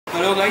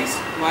Hello guys,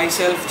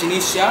 myself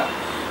Jinish Shah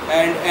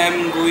and I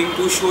am going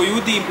to show you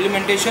the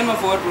implementation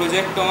of our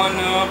project on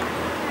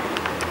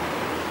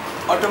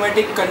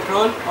automatic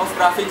control of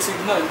traffic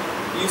signal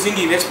using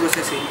image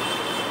processing,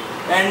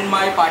 and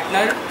my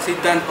partner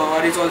Siddhant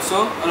Pawar is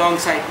also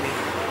alongside me.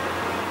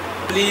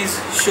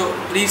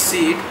 Please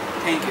see it.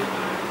 Thank you.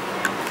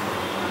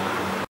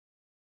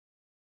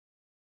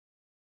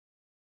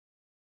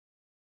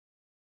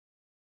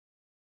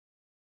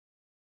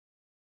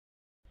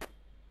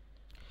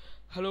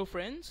 Hello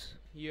friends,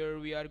 here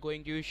we are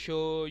going to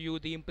show you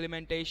the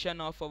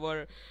implementation of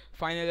our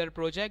final year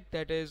project,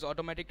 that is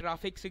automatic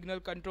traffic signal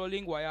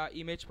controlling via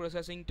image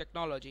processing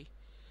technology.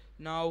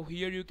 Now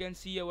here you can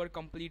see our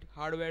complete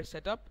hardware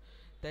setup,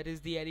 that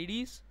is the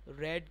LEDs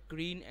red,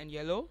 green and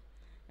yellow,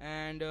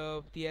 and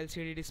the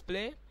LCD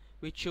display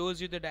which shows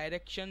you the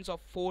directions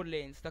of 4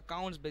 lanes, the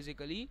counts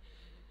basically,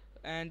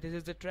 and this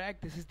is the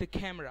track, this is the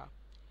camera,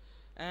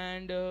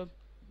 and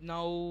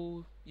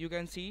now you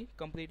can see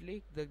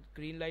completely the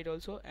green light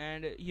also.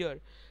 And here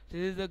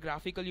this is the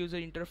graphical user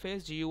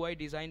interface GUI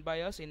designed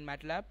by us in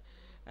MATLAB,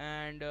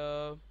 and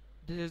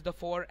this is the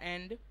for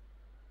end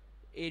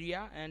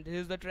area, and this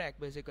is the track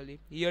basically.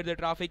 Here the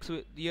traffic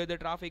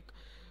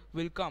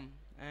will come,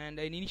 and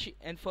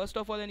first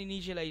of all an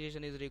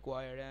initialization is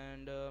required,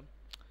 and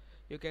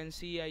you can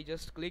see I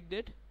just clicked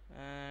it,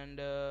 and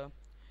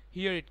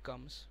here it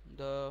comes,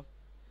 the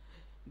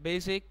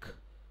basic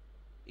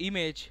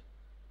image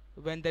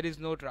when there is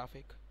no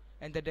traffic,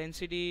 and the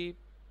density,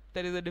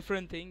 that is a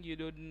different thing, you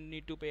don't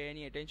need to pay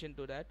any attention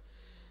to that.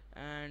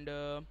 And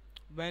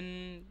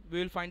when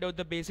we will find out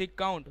the basic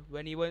count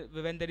when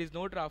there is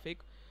no traffic,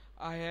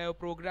 I have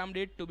programmed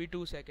it to be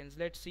 2 seconds.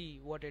 Let's see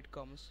what it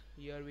comes.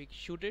 Here we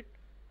shoot it,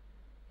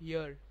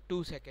 here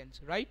 2 seconds,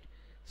 right?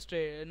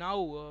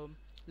 Now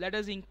let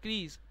us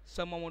increase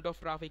some amount of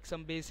traffic,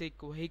 some basic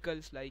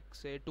vehicles like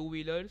say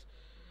two-wheelers,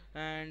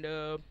 and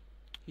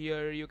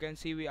here you can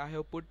see I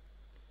have put,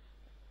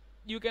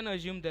 you can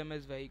assume them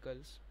as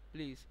vehicles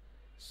please,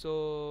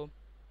 so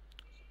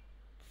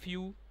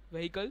few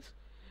vehicles.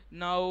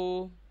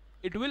 Now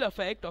it will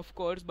affect of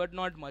course, but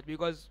not much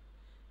because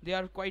they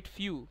are quite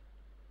few.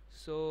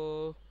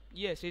 So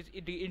yes,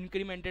 it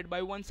incremented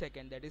by 1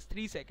 second, that is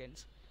 3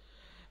 seconds.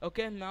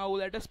 Okay, now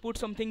let us put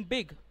something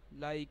big,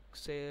 like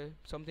say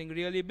something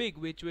really big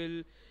which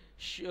will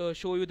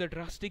show you the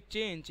drastic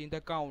change in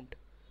the count.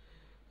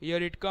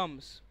 Here it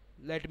comes.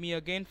 Let me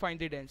again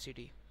find the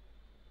density.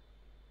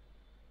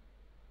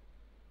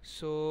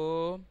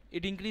 So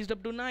it increased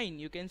up to 9,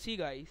 you can see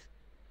guys,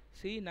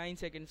 see 9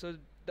 seconds. So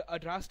a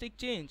drastic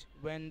change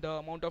when the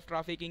amount of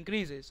traffic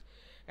increases,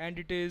 and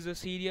it is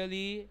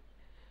serially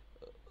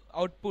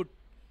output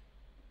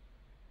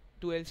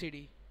to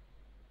LCD, you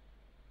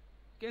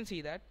can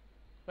see that,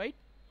 right?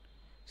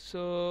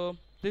 So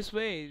this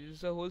way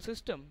is the whole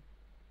system.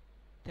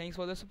 Thanks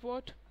for the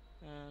support,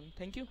 and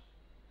thank you.